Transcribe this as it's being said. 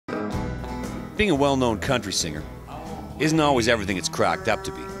Being a well-known country singer isn't always everything it's cracked up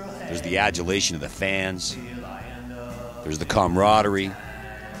to be. There's the adulation of the fans. There's the camaraderie.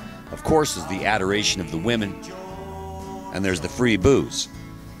 Of course, there's the adoration of the women. And there's the free booze.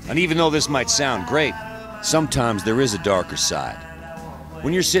 And even though this might sound great, sometimes there is a darker side.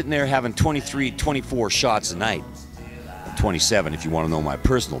 When you're sitting there having 23, 24 shots a night, 27 if you want to know my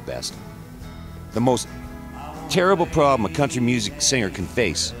personal best, the most terrible problem a country music singer can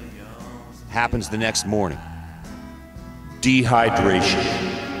face happens the next morning. Dehydration.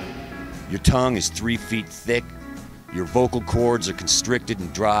 Your tongue is 3 feet thick. Your vocal cords are constricted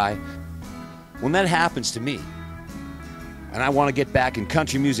and dry. When that happens to me, and I want to get back in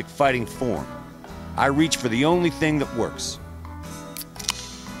country music fighting form, I reach for the only thing that works.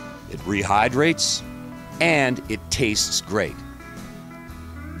 It rehydrates, and it tastes great.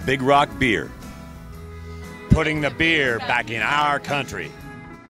 Big Rock beer. Putting the beer back in our country.